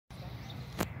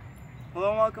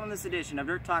Hello and welcome to this edition of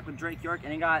Dirt Talk with Drake York,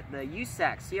 and I got the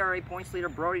USAC CRA points leader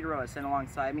Brody sitting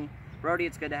alongside me. Brody,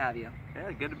 it's good to have you.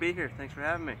 Yeah, good to be here. Thanks for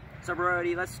having me. So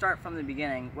Brody, let's start from the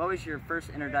beginning. What was your first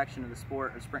introduction to the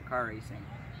sport of sprint car racing?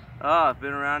 Oh, I've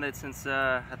been around it since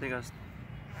I think I was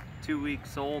 2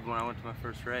 weeks old when I went to my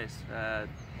first race.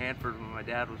 Hanford, when my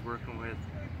dad was working with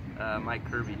Mike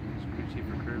Kirby, crew chief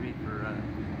for Kirby for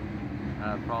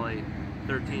probably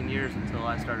 13 years until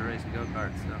I started racing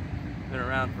go-karts. So been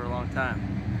around for a long time.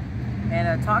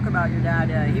 And talk about your dad.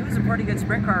 He was a pretty good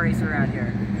sprint car racer around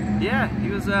here. Yeah, he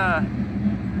was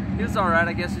all right.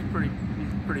 I guess he's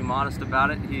pretty modest about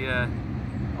it. He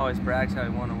always brags how he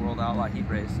won a World Outlaw heat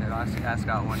race at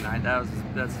Ascot one night. That's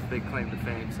his big claim to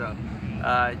fame. So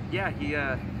yeah,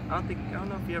 I don't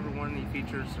know if he ever won any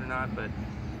features or not, but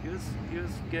he was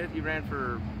good. He ran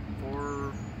for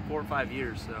four or 5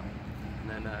 years, so, and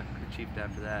then crew chiefed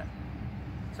after that.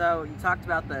 So you talked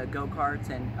about the go-karts,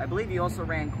 and I believe you also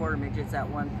ran quarter midgets at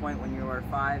one point when you were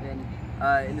 5, and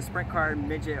in the sprint car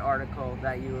midget article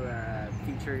that you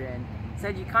featured in,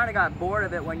 said you kind of got bored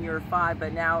of it when you were 5,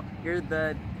 but now you're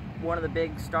one of the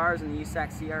big stars in the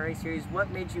USAC CRA series.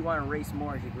 What made you want to race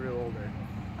more as you grew older?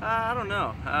 I don't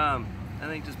know. I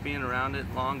think just being around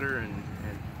it longer and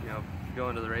you know,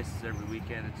 going to the races every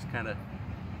weekend, it just kind of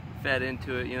fed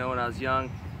into it. You know, when I was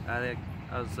young, I think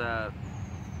I was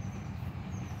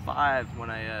 5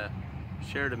 when I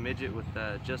shared a midget with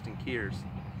Justin Kears,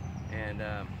 and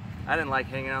I didn't like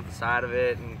hanging out the side of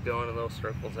it and going in those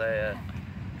circles. I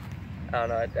don't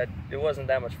know, it wasn't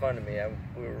that much fun to me.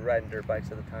 We were riding dirt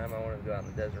bikes at the time. I wanted to go out in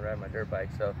the desert and ride my dirt bike,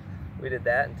 so we did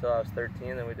that until I was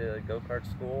 13. Then we did a go-kart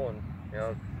school, and you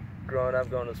know, growing up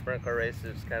going to sprint car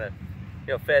races kind of,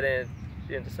 you know, fed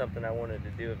into something I wanted to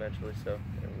do eventually. So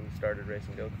we started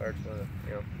racing go-karts,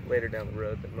 you know, later down the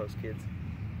road than most kids.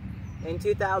 In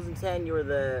 2010, you were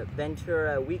the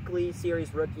Ventura Weekly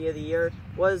Series Rookie of the Year.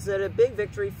 Was it a big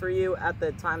victory for you at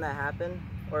the time that happened,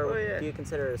 or do you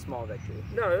consider it a small victory?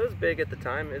 No, it was big at the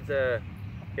time. It's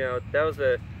you know, that was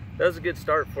a good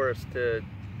start for us to,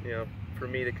 you know, for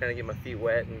me to kind of get my feet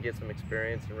wet and get some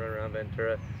experience and run around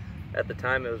Ventura. At the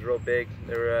time, it was real big.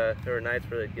 There were nights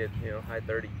where they'd get, you know, high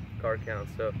 30 car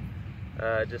counts. So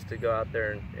just to go out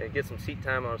there and get some seat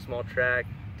time on a small track,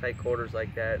 tight quarters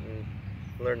like that, and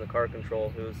learn the car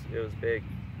control, it was big.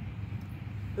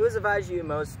 Who has advised you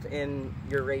most in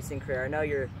your racing career? I know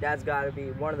your dad's got to be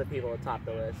one of the people at top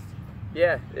the list.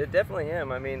 Yeah, it definitely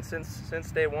him. I mean,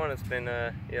 since day one, it's been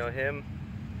you know, him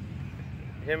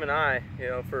and I, you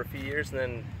know, for a few years,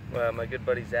 and then my good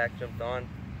buddy Zach jumped on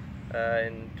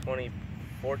in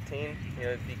 2014. You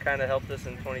know, he kind of helped us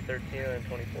in 2013, and then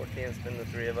 2014 it's been the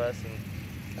three of us,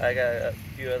 and I got a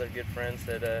few other good friends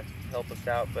that help us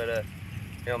out, but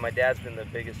you know, my dad's been the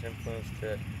biggest influence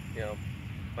to, you know,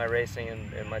 my racing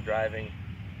and my driving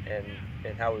and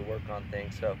how we work on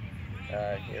things. So,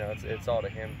 you know, it's all to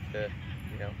him to,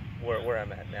 you know, where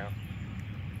I'm at now.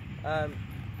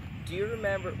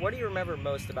 What do you remember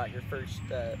most about your first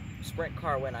sprint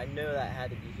car win? I know that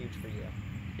had to be huge for you.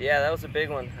 Yeah, that was a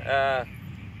big one.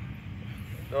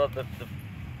 Well,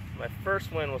 my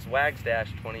first win was Wags Dash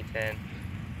 2010,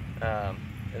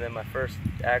 and then my first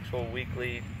actual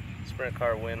weekly sprint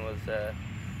car win was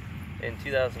in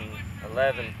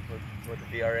 2011 with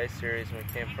the VRA series, and we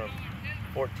came from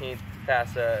 14th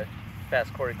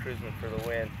past Corey Kruzman for the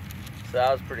win. So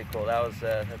that was pretty cool. That was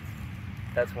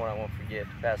that's one I won't forget.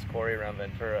 Past Corey around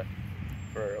Ventura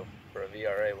for a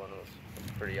VRA one was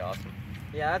pretty awesome.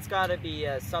 Yeah, that's got to be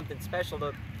something special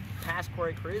to pass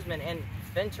Corey Kruzman. And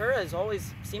Ventura has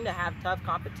always seemed to have tough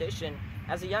competition.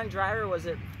 As a young driver, was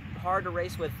it hard to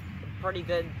race with a pretty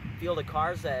good field of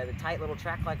cars at a tight little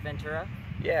track like Ventura?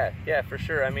 Yeah, for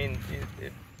sure. I mean,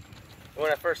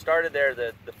 when I first started there,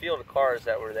 the field of cars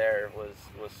that were there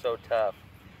was so tough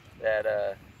that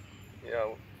you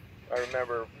know, I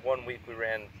remember one week we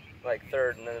ran like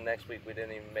third, and then the next week we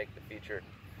didn't even make the feature.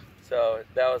 So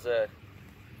that was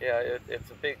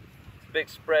it's a big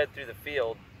spread through the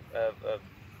field of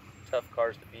tough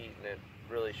cars to beat, and it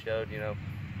really showed. You know,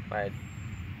 my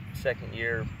second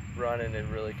year running, it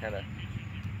really kind of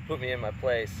put me in my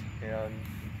place, you know, and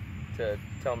to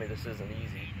tell me this isn't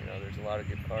easy. You know, there's a lot of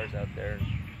good cars out there, and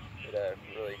it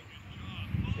really,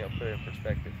 you know, put it in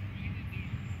perspective.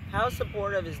 How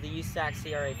supportive is the USAC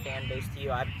CRA fan base to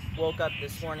you? I woke up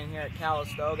this morning here at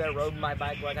Calistoga, rode my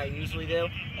bike like I usually do,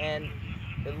 and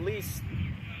at least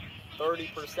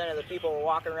 30% of the people were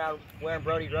walking around wearing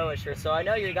Brody shirts, so I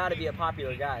know you got to be a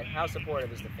popular guy. How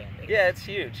supportive is the fan base? Yeah, it's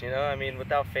huge. You know, I mean,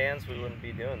 without fans, we wouldn't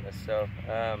be doing this. So,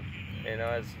 you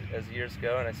know, as years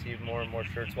go and I see more and more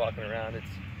shirts walking around,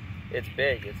 it's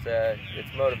big. It's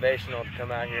motivational to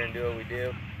come out here and do what we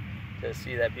do, to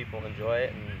see that people enjoy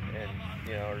it and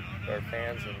you know, are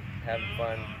fans and having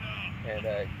fun,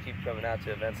 and keep coming out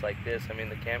to events like this. I mean,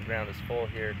 the campground is full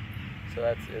here,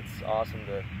 so it's awesome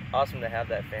to have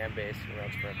that fan base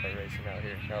around sprint car racing out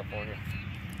here in California.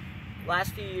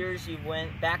 Last few years, you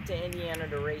went back to Indiana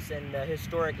to race in the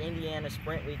historic Indiana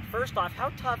Sprint Week. First off, how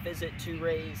tough is it to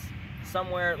race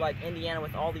somewhere like Indiana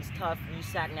with all these tough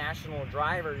USAC national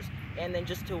drivers, and then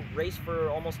just to race for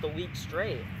almost a week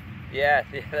straight? Yeah,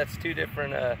 that's two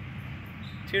different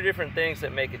things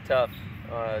that make it tough.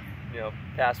 You know,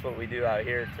 past what we do out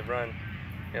here, to run,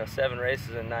 you know, 7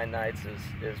 races in 9 nights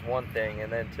is one thing,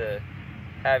 and then to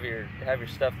have your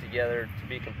stuff together to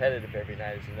be competitive every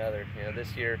night is another. You know,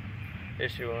 this year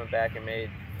we went back and made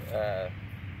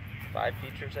 5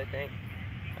 features, I think.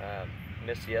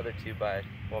 Missed the other 2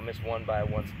 missed one by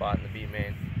 1 spot in the B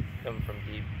main, coming from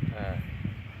deep.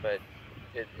 But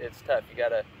it's tough. You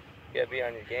gotta be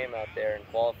on your game out there and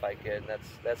qualify good, and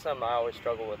that's something I always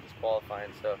struggle with, is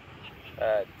qualifying. So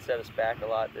it set us back a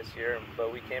lot this year,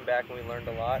 but we came back and we learned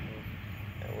a lot,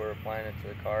 and we're applying it to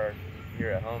the car here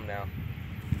at home now.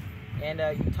 And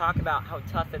you talk about how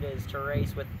tough it is to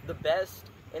race with the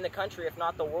best in the country, if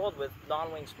not the world, with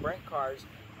non-wing sprint cars.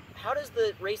 How does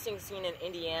the racing scene in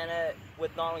Indiana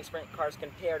with non-wing sprint cars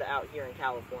compare to out here in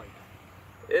California?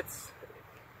 It's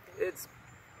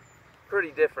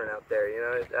pretty different out there. You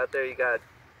know, out there you got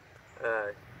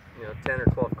you know, 10 or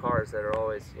 12 cars that are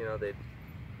always, you know,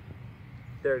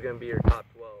 they're going to be your top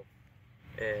 12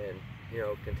 and, you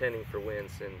know, contending for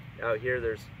wins. And out here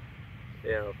there's,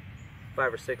 you know,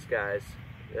 5 or 6 guys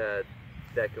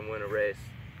that can win a race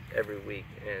every week.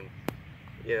 And,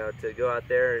 you know, to go out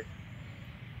there,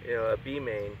 you know, a B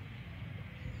main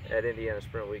at Indiana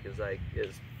Sprint Week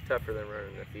is tougher than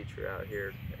running a feature out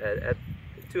here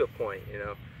to a point, you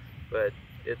know. But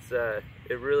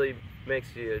it really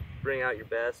makes you bring out your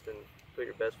best and put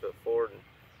your best foot forward, and,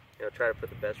 you know, try to put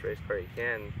the best race car you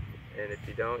can. And if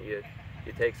you don't, you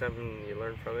take something and you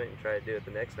learn from it and try to do it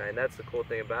the next night. And that's the cool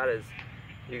thing about it, is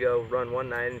you go run one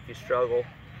night, and if you struggle,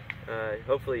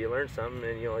 hopefully you learn something,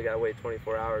 and you only got to wait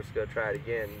 24 hours to go try it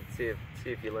again and see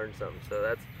if you learn something.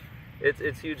 So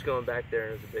it's huge going back there,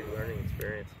 and it's a big learning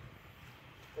experience.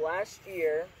 Last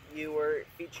year, you were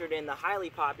featured in the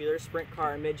highly popular Sprint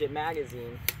Car Midget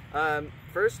magazine.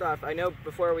 First off, I know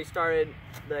before we started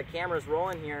the cameras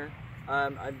rolling here,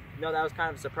 I know that was kind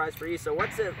of a surprise for you. So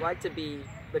what's it like to be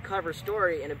the cover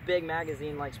story in a big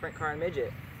magazine like Sprint Car and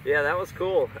Midget? Yeah, that was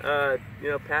cool. You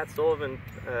know, Pat Sullivan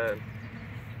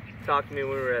talked to me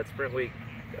when we were at Sprint Week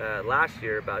last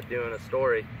year about doing a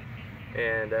story,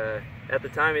 and at the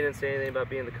time he didn't say anything about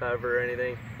being the cover or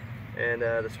anything. And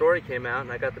the story came out,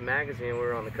 and I got the magazine, and we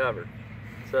were on the cover.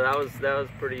 So that was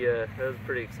pretty a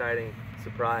pretty exciting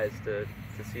surprise to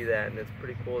see that, and it's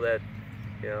pretty cool that,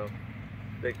 you know,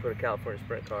 they put a California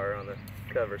sprint car on the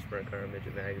cover of Sprint Car and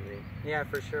Midget magazine. Yeah,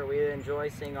 for sure. We enjoy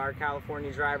seeing our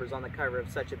California drivers on the cover of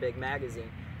such a big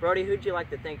magazine. Brody, who'd you like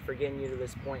to thank for getting you to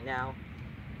this point now?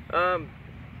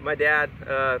 My dad,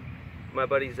 my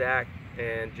buddy Zach,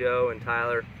 and Joe and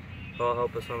Tyler all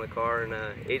help us on the car, and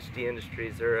HD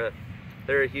Industries,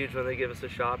 they're a huge one. They give us a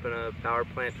shop and a power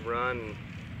plant to run,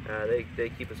 and they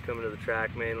keep us coming to the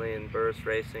track mainly, in Burris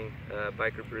Racing,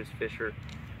 Biker Bruce Fisher,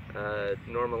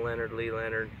 Norma Leonard, Lee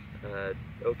Leonard,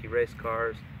 Oki Race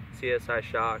Cars, CSI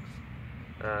Shocks,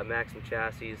 Maxim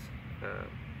Chassis,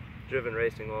 Driven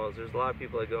Racing Oils. There's a lot of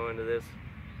people that go into this.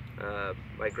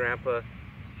 My grandpa,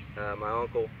 my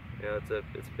uncle, you know, it's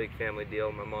a big family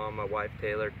deal. My mom, my wife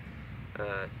Taylor.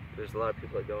 There's a lot of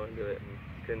people that go into it,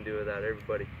 and couldn't do it without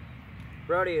everybody.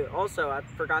 Brody, also, I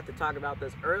forgot to talk about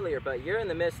this earlier, but you're in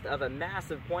the midst of a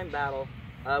massive point battle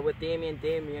with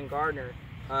Damian Gardner.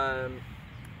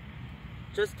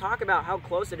 Just talk about how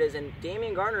close it is. And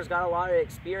Damian Gardner's got a lot of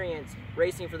experience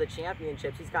racing for the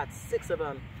championships. He's got 6 of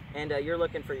them, and you're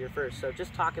looking for your first. So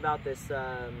just talk about this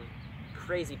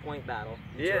crazy point battle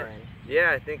you're in.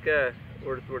 Yeah, I think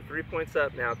we're 3 points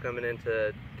up now coming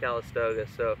into Calistoga.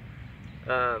 So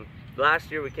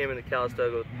last year we came into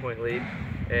Calistoga with a point lead,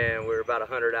 and we were about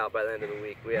 100 out by the end of the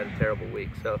week. We had a terrible week.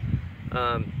 So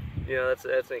you know, that's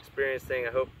an experience thing.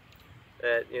 I hope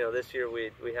that, you know, this year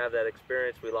we have that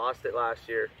experience. We lost it last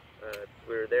year.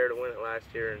 We were there to win it last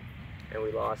year, and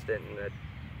we lost it, and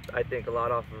I think a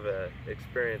lot off of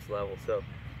experience level. So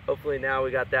hopefully now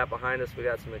we got that behind us. We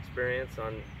got some experience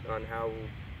on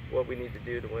what we need to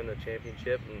do to win the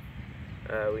championship, and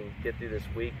we can get through this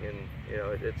week. And, you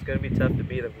know, it's going to be tough to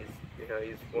beat him.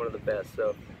 He's one of the best.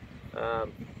 So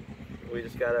we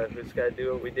just gotta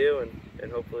do what we do,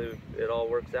 and hopefully it all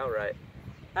works out right.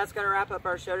 that's going to wrap up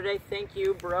our show today. Thank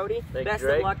you, Brody. Thank you, Best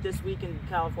Drake. of luck this week in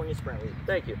California Sprint Week.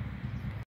 Thank you.